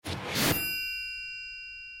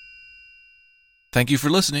Thank you for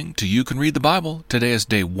listening to You Can Read the Bible. Today is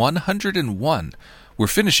day 101. We're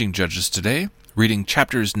finishing Judges today, reading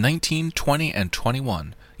chapters 19, 20, and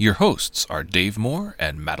 21. Your hosts are Dave Moore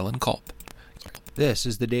and Madeline Culp. This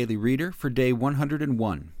is the Daily Reader for day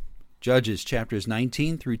 101, Judges chapters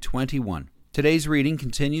 19 through 21. Today's reading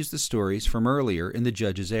continues the stories from earlier in the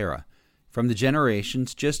Judges era, from the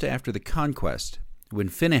generations just after the conquest, when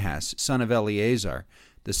Phinehas, son of Eleazar,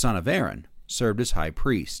 the son of Aaron, served as high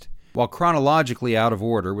priest. While chronologically out of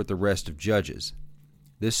order with the rest of Judges,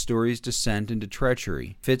 this story's descent into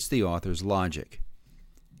treachery fits the author's logic.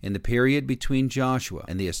 In the period between Joshua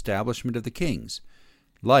and the establishment of the kings,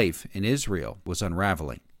 life in Israel was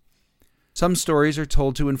unraveling. Some stories are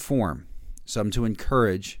told to inform, some to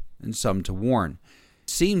encourage, and some to warn. It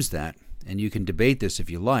seems that, and you can debate this if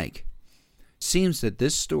you like, seems that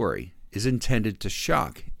this story is intended to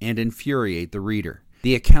shock and infuriate the reader.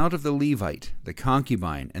 The account of the Levite, the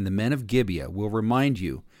concubine, and the men of Gibeah will remind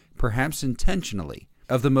you, perhaps intentionally,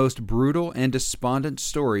 of the most brutal and despondent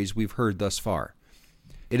stories we've heard thus far.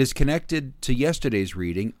 It is connected to yesterday's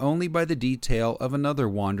reading only by the detail of another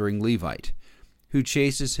wandering Levite, who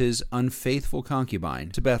chases his unfaithful concubine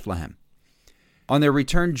to Bethlehem. On their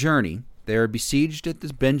return journey, they are besieged at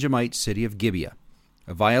the Benjamite city of Gibeah.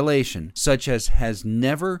 A violation such as has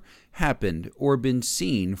never happened or been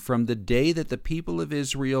seen from the day that the people of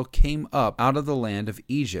Israel came up out of the land of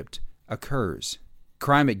Egypt occurs.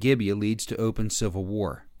 Crime at Gibeah leads to open civil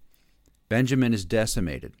war. Benjamin is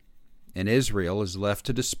decimated, and Israel is left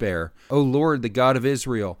to despair. O Lord, the God of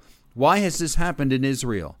Israel, why has this happened in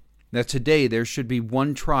Israel? That today there should be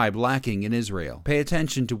one tribe lacking in Israel. Pay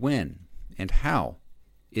attention to when and how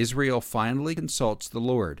Israel finally consults the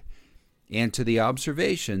Lord, and to the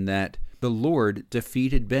observation that the Lord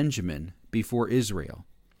defeated Benjamin before Israel.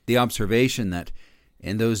 The observation that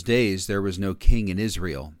in those days there was no king in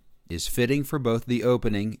Israel is fitting for both the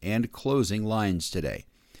opening and closing lines today.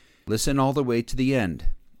 Listen all the way to the end,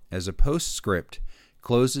 as a postscript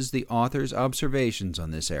closes the author's observations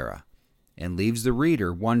on this era, and leaves the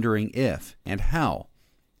reader wondering if and how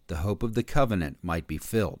the hope of the covenant might be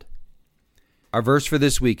filled. Our verse for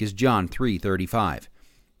this week is John 3:35.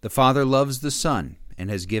 The Father loves the Son and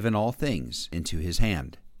has given all things into his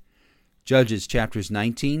hand. Judges chapters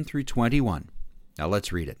 19 through 21. Now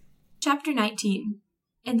let's read it. Chapter 19.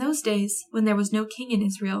 In those days, when there was no king in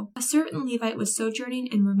Israel, a certain Levite was sojourning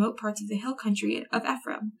in remote parts of the hill country of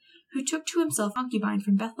Ephraim, who took to himself a concubine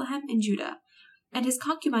from Bethlehem in Judah. And his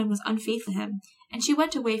concubine was unfaithful to him, and she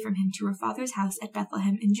went away from him to her father's house at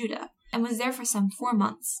Bethlehem in Judah, and was there for some 4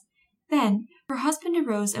 months. Then her husband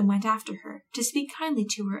arose and went after her, to speak kindly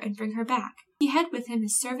to her and bring her back. He had with him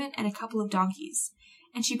his servant and a couple of donkeys,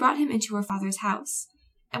 and she brought him into her father's house.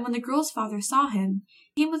 And when the girl's father saw him,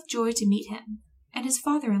 he came with joy to meet him. And his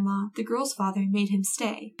father-in-law, the girl's father, made him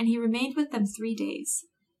stay, and he remained with them 3 days.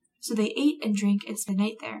 So they ate and drank and spent the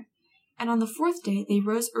night there. And on the 4th day they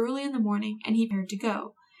rose early in the morning, and he prepared to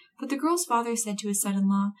go. But the girl's father said to his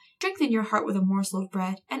son-in-law, Strengthen your heart with a morsel of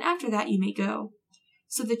bread, and after that you may go.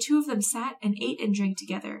 So the two of them sat and ate and drank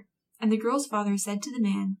together. And the girl's father said to the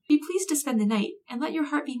man, Be pleased to spend the night, and let your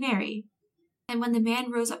heart be merry. And when the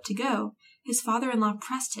man rose up to go, his father-in-law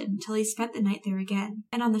pressed him till he spent the night there again.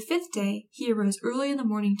 And on the 5th day he arose early in the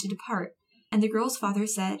morning to depart. And the girl's father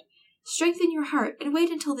said, Strengthen your heart, and wait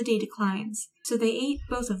until the day declines. So they ate,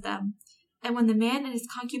 both of them. And when the man and his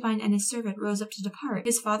concubine and his servant rose up to depart,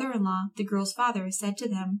 his father-in-law, the girl's father, said to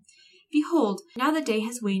them, Behold, now the day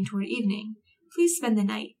has waned toward evening. Please spend the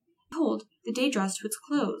night. Behold, the day draws to its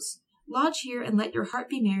close. Lodge here and let your heart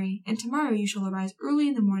be merry, and tomorrow you shall arise early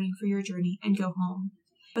in the morning for your journey and go home.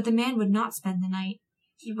 But the man would not spend the night.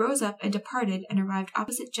 He rose up and departed and arrived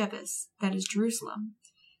opposite Jebus, that is Jerusalem.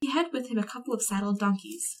 He had with him a couple of saddled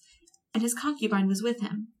donkeys, and his concubine was with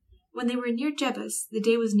him. When they were near Jebus, the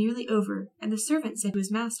day was nearly over, and the servant said to his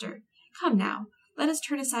master, Come now, let us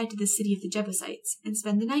turn aside to the city of the Jebusites, and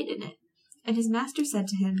spend the night in it. And his master said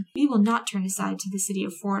to him, We will not turn aside to the city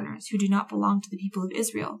of foreigners who do not belong to the people of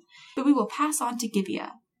Israel, but we will pass on to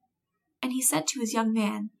Gibeah. And he said to his young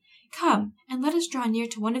man, Come, and let us draw near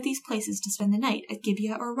to one of these places to spend the night at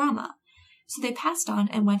Gibeah or Ramah. So they passed on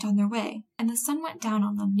and went on their way, and the sun went down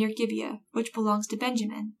on them near Gibeah, which belongs to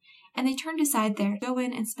Benjamin. And they turned aside there to go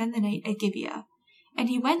in and spend the night at Gibeah. And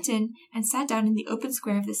he went in and sat down in the open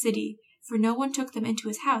square of the city, for no one took them into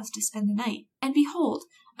his house to spend the night. And behold,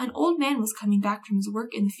 an old man was coming back from his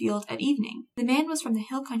work in the field at evening. The man was from the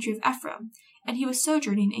hill country of Ephraim, and he was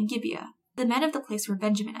sojourning in Gibeah. The men of the place were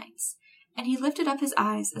Benjaminites. And he lifted up his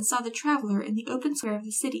eyes and saw the traveler in the open square of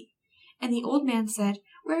the city. And the old man said,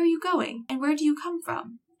 Where are you going, and where do you come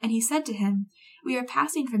from? And he said to him, We are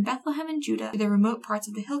passing from Bethlehem in Judah to the remote parts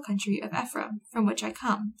of the hill country of Ephraim, from which I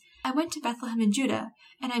come. I went to Bethlehem in Judah,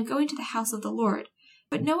 and I am going to the house of the Lord.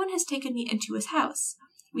 But no one has taken me into his house.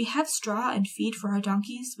 We have straw and feed for our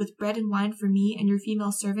donkeys, with bread and wine for me and your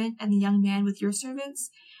female servant and the young man with your servants.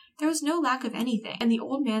 There was no lack of anything. And the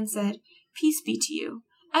old man said, Peace be to you.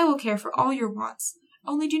 I will care for all your wants.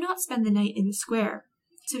 Only do not spend the night in the square.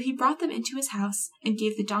 So he brought them into his house and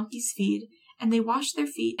gave the donkeys feed, and they washed their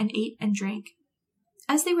feet and ate and drank.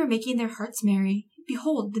 As they were making their hearts merry,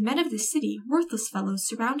 behold, the men of the city, worthless fellows,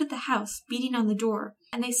 surrounded the house, beating on the door.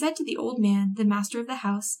 And they said to the old man, the master of the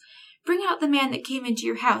house, Bring out the man that came into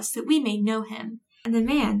your house, that we may know him. And the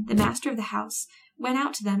man, the master of the house, went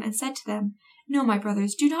out to them and said to them, No, my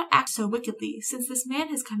brothers, do not act so wickedly. Since this man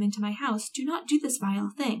has come into my house, do not do this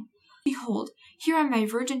vile thing. Behold, here are my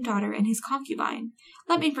virgin daughter and his concubine.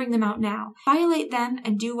 Let me bring them out now. Violate them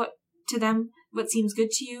and do to them what seems good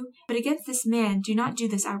to you, but against this man do not do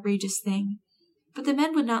this outrageous thing. But the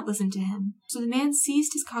men would not listen to him. So the man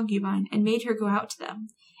seized his concubine and made her go out to them.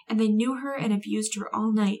 And they knew her and abused her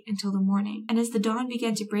all night until the morning. And as the dawn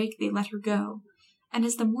began to break, they let her go. And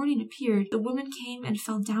as the morning appeared, the woman came and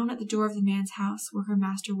fell down at the door of the man's house where her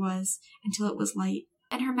master was, until it was light.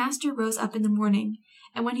 And her master rose up in the morning,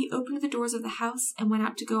 and when he opened the doors of the house and went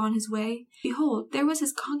out to go on his way, behold, there was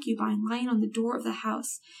his concubine lying on the door of the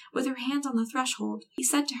house, with her hands on the threshold. He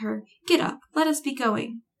said to her, Get up, let us be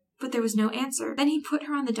going. But there was no answer. Then he put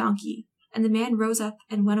her on the donkey, and the man rose up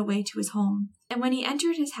and went away to his home. And when he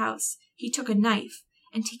entered his house, he took a knife,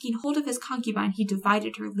 and taking hold of his concubine, he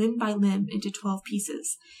divided her limb by limb into 12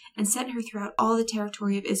 pieces, and sent her throughout all the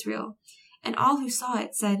territory of Israel. And all who saw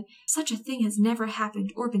it said, Such a thing has never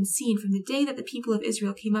happened or been seen from the day that the people of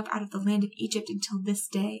Israel came up out of the land of Egypt until this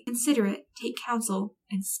day. Consider it, take counsel,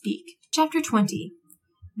 and speak. Chapter 20.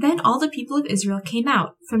 Then all the people of Israel came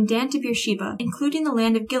out, from Dan to Beersheba, including the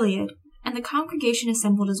land of Gilead, and the congregation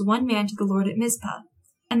assembled as one man to the Lord at Mizpah.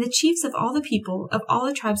 And the chiefs of all the people, of all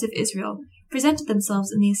the tribes of Israel, presented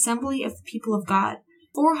themselves in the assembly of the people of God,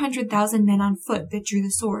 400,000 men on foot that drew the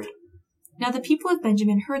sword. Now the people of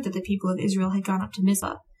Benjamin heard that the people of Israel had gone up to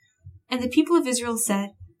Mizpah. And the people of Israel said,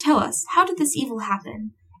 Tell us, how did this evil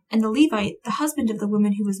happen? And the Levite, the husband of the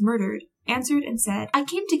woman who was murdered, answered and said, I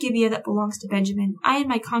came to Gibeah that belongs to Benjamin, I and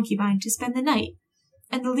my concubine, to spend the night.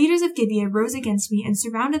 And the leaders of Gibeah rose against me and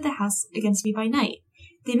surrounded the house against me by night.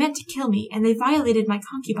 They meant to kill me, and they violated my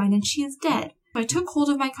concubine, and she is dead. So I took hold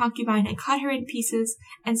of my concubine and cut her in pieces,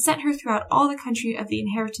 and sent her throughout all the country of the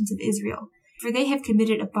inheritance of Israel. For they have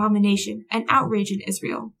committed abomination and outrage in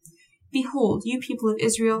Israel. Behold, you people of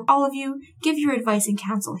Israel, all of you, give your advice and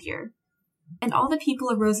counsel here. And all the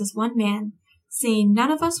people arose as one man, saying,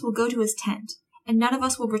 None of us will go to his tent, and none of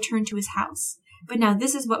us will return to his house. But now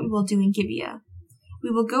this is what we will do in Gibeah.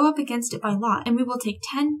 We will go up against it by lot, and we will take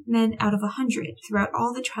 10 men out of 100 throughout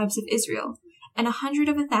all the tribes of Israel, and 100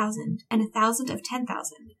 of 1,000, and 1,000 of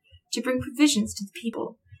 10,000, to bring provisions to the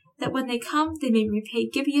people, that when they come they may repay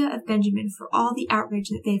Gibeah of Benjamin for all the outrage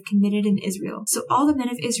that they have committed in Israel. So all the men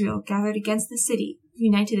of Israel gathered against the city,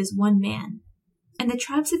 united as one man. And the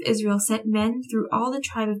tribes of Israel sent men through all the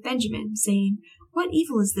tribe of Benjamin, saying, What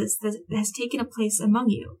evil is this that has taken place among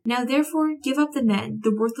you? Now therefore give up the men,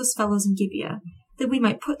 the worthless fellows in Gibeah, that we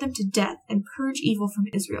might put them to death and purge evil from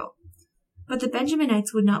Israel. But the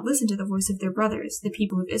Benjaminites would not listen to the voice of their brothers, the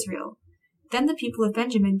people of Israel. Then the people of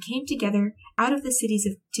Benjamin came together out of the cities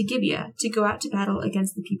to Gibeah to go out to battle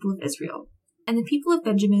against the people of Israel. And the people of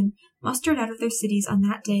Benjamin mustered out of their cities on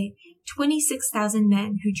that day 26,000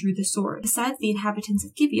 men who drew the sword, besides the inhabitants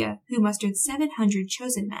of Gibeah, who mustered 700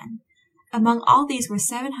 chosen men. Among all these were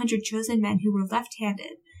 700 chosen men who were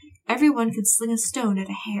left-handed. Every one could sling a stone at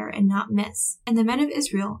a hair and not miss. And the men of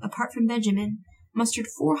Israel, apart from Benjamin, mustered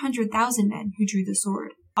 400,000 men who drew the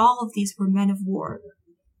sword. All of these were men of war.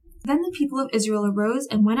 Then the people of Israel arose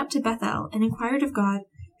and went up to Bethel and inquired of God,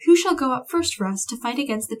 Who shall go up first for us to fight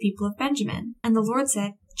against the people of Benjamin? And the Lord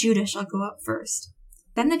said, Judah shall go up first.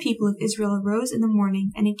 Then the people of Israel arose in the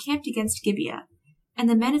morning and encamped against Gibeah. And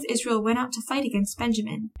the men of Israel went out to fight against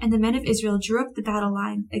Benjamin. And the men of Israel drew up the battle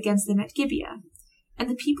line against them at Gibeah. And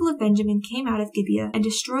the people of Benjamin came out of Gibeah and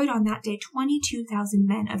destroyed on that day 22,000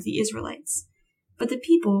 men of the Israelites. But the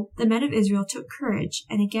people, the men of Israel, took courage,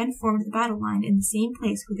 and again formed the battle line in the same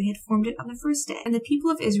place where they had formed it on the first day. And the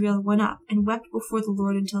people of Israel went up and wept before the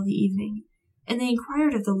Lord until the evening. And they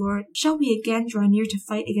inquired of the Lord, Shall we again draw near to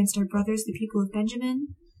fight against our brothers, the people of Benjamin?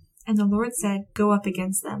 And the Lord said, Go up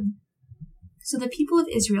against them. So the people of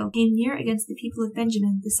Israel came near against the people of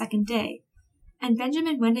Benjamin the second day. And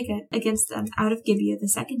Benjamin went against them out of Gibeah the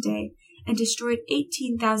second day, and destroyed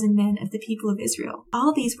 18,000 men of the people of Israel.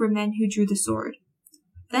 All these were men who drew the sword.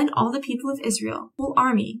 Then all the people of Israel, whole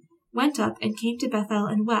army, went up and came to Bethel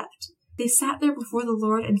and wept. They sat there before the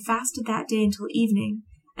Lord and fasted that day until evening,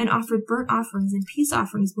 and offered burnt offerings and peace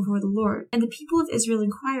offerings before the Lord. And the people of Israel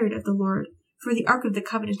inquired of the Lord, for the ark of the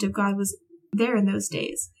covenant of God was there in those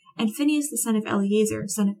days. And Phinehas the son of Eleazar,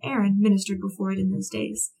 son of Aaron, ministered before it in those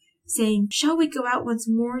days, saying, Shall we go out once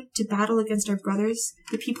more to battle against our brothers,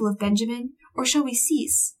 the people of Benjamin, or shall we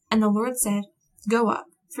cease? And the Lord said, Go up,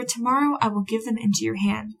 for tomorrow I will give them into your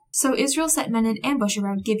hand. So Israel set men in ambush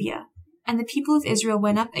around Gibeah. And the people of Israel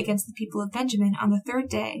went up against the people of Benjamin on the third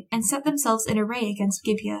day, and set themselves in array against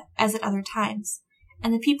Gibeah, as at other times.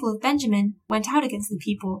 And the people of Benjamin went out against the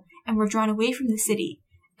people, and were drawn away from the city.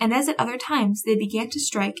 And as at other times, they began to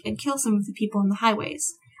strike and kill some of the people in the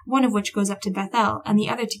highways, one of which goes up to Bethel, and the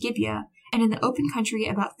other to Gibeah, and in the open country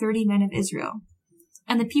about 30 men of Israel.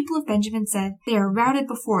 And the people of Benjamin said, They are routed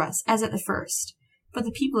before us, as at the first. But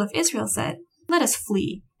the people of Israel said, Let us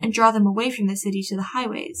flee, and draw them away from the city to the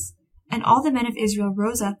highways. And all the men of Israel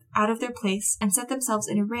rose up out of their place, and set themselves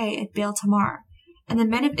in array at Baal Tamar. And the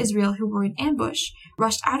men of Israel who were in ambush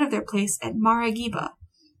rushed out of their place at Marageba.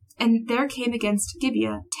 And there came against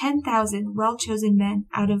Gibeah 10,000 well-chosen men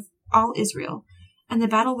out of all Israel. And the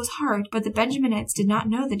battle was hard, but the Benjaminites did not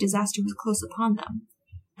know the disaster was close upon them.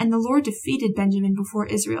 And the Lord defeated Benjamin before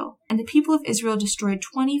Israel. And the people of Israel destroyed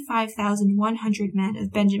 25,100 men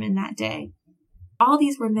of Benjamin that day. All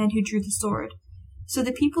these were men who drew the sword. So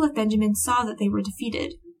the people of Benjamin saw that they were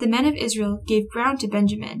defeated. The men of Israel gave ground to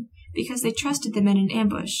Benjamin, because they trusted the men in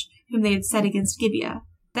ambush, whom they had set against Gibeah.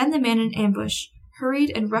 Then the men in ambush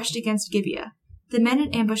hurried and rushed against Gibeah. The men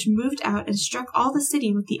in ambush moved out and struck all the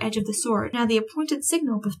city with the edge of the sword. Now the appointed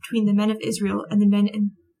signal between the men of Israel and the men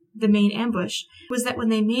in the main ambush was that when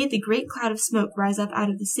they made the great cloud of smoke rise up out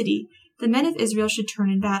of the city, the men of Israel should turn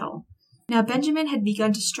in battle. Now Benjamin had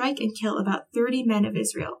begun to strike and kill about 30 men of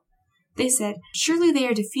Israel. They said, Surely they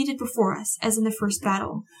are defeated before us, as in the first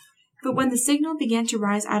battle. But when the signal began to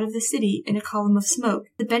rise out of the city in a column of smoke,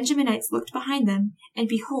 the Benjaminites looked behind them, and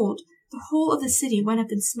behold, the whole of the city went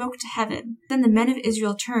up in smoke to heaven. Then the men of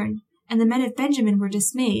Israel turned, and the men of Benjamin were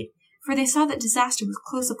dismayed, for they saw that disaster was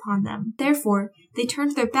close upon them. Therefore they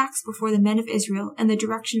turned their backs before the men of Israel in the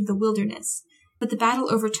direction of the wilderness. But the battle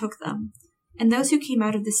overtook them, and those who came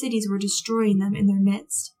out of the cities were destroying them in their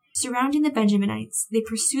midst. Surrounding the Benjaminites, they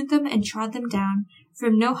pursued them and trod them down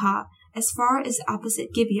from Nohah as far as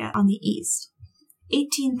opposite Gibeah on the east.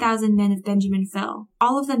 18,000 men of Benjamin fell,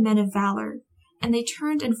 all of them men of valor, and they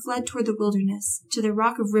turned and fled toward the wilderness, to the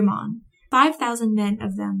rock of Rimmon. 5,000 men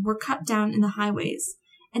of them were cut down in the highways,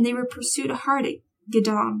 and they were pursued hard at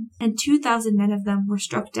Gedam, and 2,000 men of them were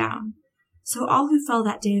struck down. So all who fell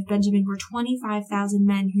that day of Benjamin were 25,000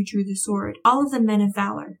 men who drew the sword, all of them men of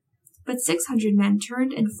valor. But 600 men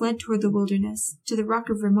turned and fled toward the wilderness, to the rock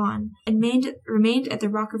of Rimmon, and remained at the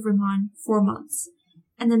rock of Rimmon 4 months.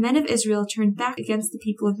 And the men of Israel turned back against the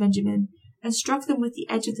people of Benjamin, and struck them with the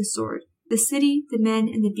edge of the sword, the city, the men,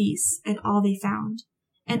 and the beasts, and all they found.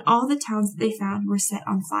 And all the towns that they found were set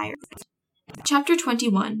on fire. Chapter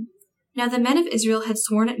 21. Now the men of Israel had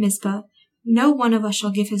sworn at Mizpah, No one of us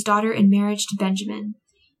shall give his daughter in marriage to Benjamin.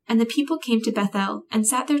 And the people came to Bethel, and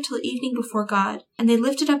sat there till evening before God, and they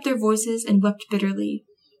lifted up their voices and wept bitterly.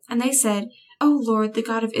 And they said, O Lord, the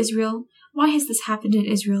God of Israel, why has this happened in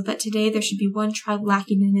Israel, that today there should be one tribe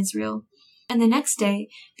lacking in Israel? And the next day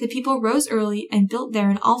the people rose early and built there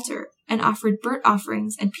an altar, and offered burnt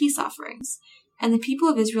offerings and peace offerings. And the people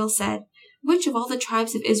of Israel said, Which of all the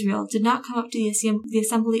tribes of Israel did not come up to the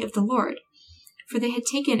assembly of the Lord? For they had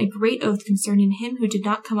taken a great oath concerning him who did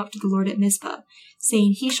not come up to the Lord at Mizpah,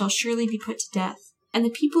 saying, He shall surely be put to death. And the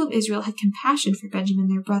people of Israel had compassion for Benjamin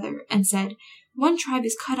their brother, and said, One tribe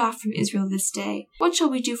is cut off from Israel this day. What shall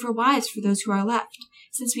we do for wives for those who are left,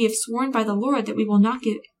 since we have sworn by the Lord that we will not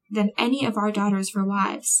give them any of our daughters for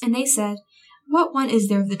wives? And they said, What one is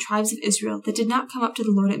there of the tribes of Israel that did not come up to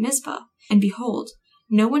the Lord at Mizpah? And behold,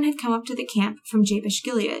 no one had come up to the camp from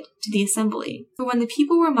Jabesh-Gilead to the assembly. For when the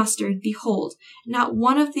people were mustered, behold, not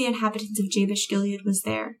one of the inhabitants of Jabesh-Gilead was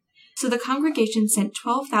there. So the congregation sent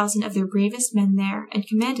 12,000 of their bravest men there, and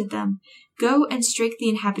commanded them, Go and strike the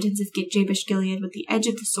inhabitants of Jabesh-Gilead with the edge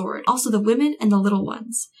of the sword, also the women and the little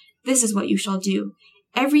ones. This is what you shall do.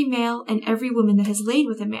 Every male and every woman that has laid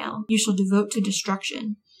with a male you shall devote to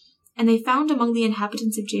destruction. And they found among the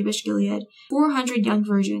inhabitants of Jabesh-Gilead 400 young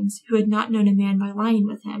virgins who had not known a man by lying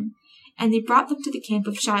with him, and they brought them to the camp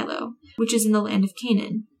of Shiloh, which is in the land of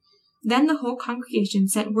Canaan. Then the whole congregation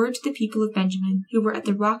sent word to the people of Benjamin, who were at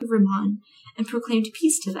the rock of Rimmon, and proclaimed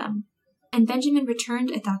peace to them. And Benjamin returned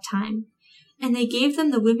at that time, And they gave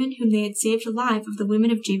them the women whom they had saved alive of the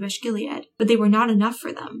women of Jabesh-Gilead, but they were not enough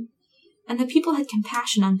for them. And the people had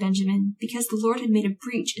compassion on Benjamin, because the Lord had made a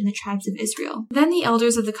breach in the tribes of Israel. Then the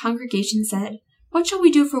elders of the congregation said, What shall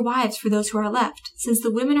we do for wives for those who are left, since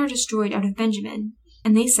the women are destroyed out of Benjamin?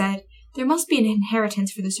 And they said, There must be an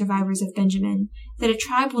inheritance for the survivors of Benjamin, that a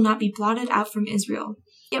tribe will not be blotted out from Israel.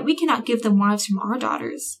 Yet we cannot give them wives from our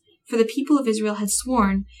daughters. For the people of Israel had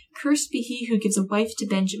sworn, Cursed be he who gives a wife to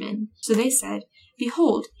Benjamin. So they said,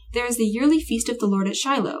 Behold, there is the yearly feast of the Lord at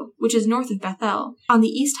Shiloh, which is north of Bethel, on the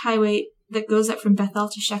east highway that goes up from Bethel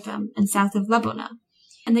to Shechem, and south of Lebonah.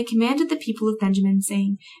 And they commanded the people of Benjamin,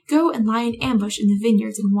 saying, Go and lie in ambush in the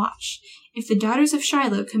vineyards and watch. If the daughters of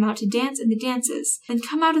Shiloh come out to dance in the dances, then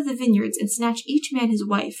come out of the vineyards and snatch each man his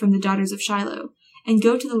wife from the daughters of Shiloh, and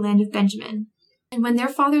go to the land of Benjamin. And when their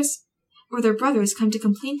fathers or their brothers come to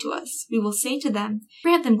complain to us, we will say to them,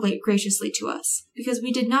 Grant them graciously to us, because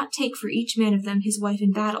we did not take for each man of them his wife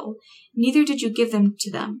in battle, neither did you give them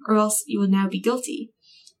to them, or else you will now be guilty.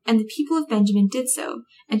 And the people of Benjamin did so,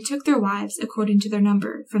 and took their wives according to their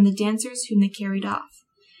number from the dancers whom they carried off.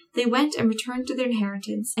 They went and returned to their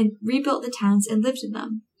inheritance, and rebuilt the towns and lived in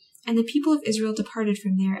them. And the people of Israel departed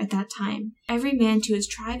from there at that time, every man to his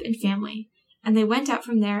tribe and family, and they went out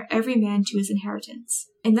from there every man to his inheritance.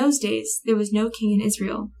 In those days there was no king in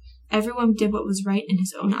Israel. Everyone did what was right in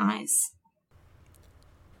his own eyes.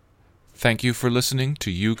 Thank you for listening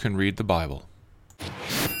to You Can Read the Bible.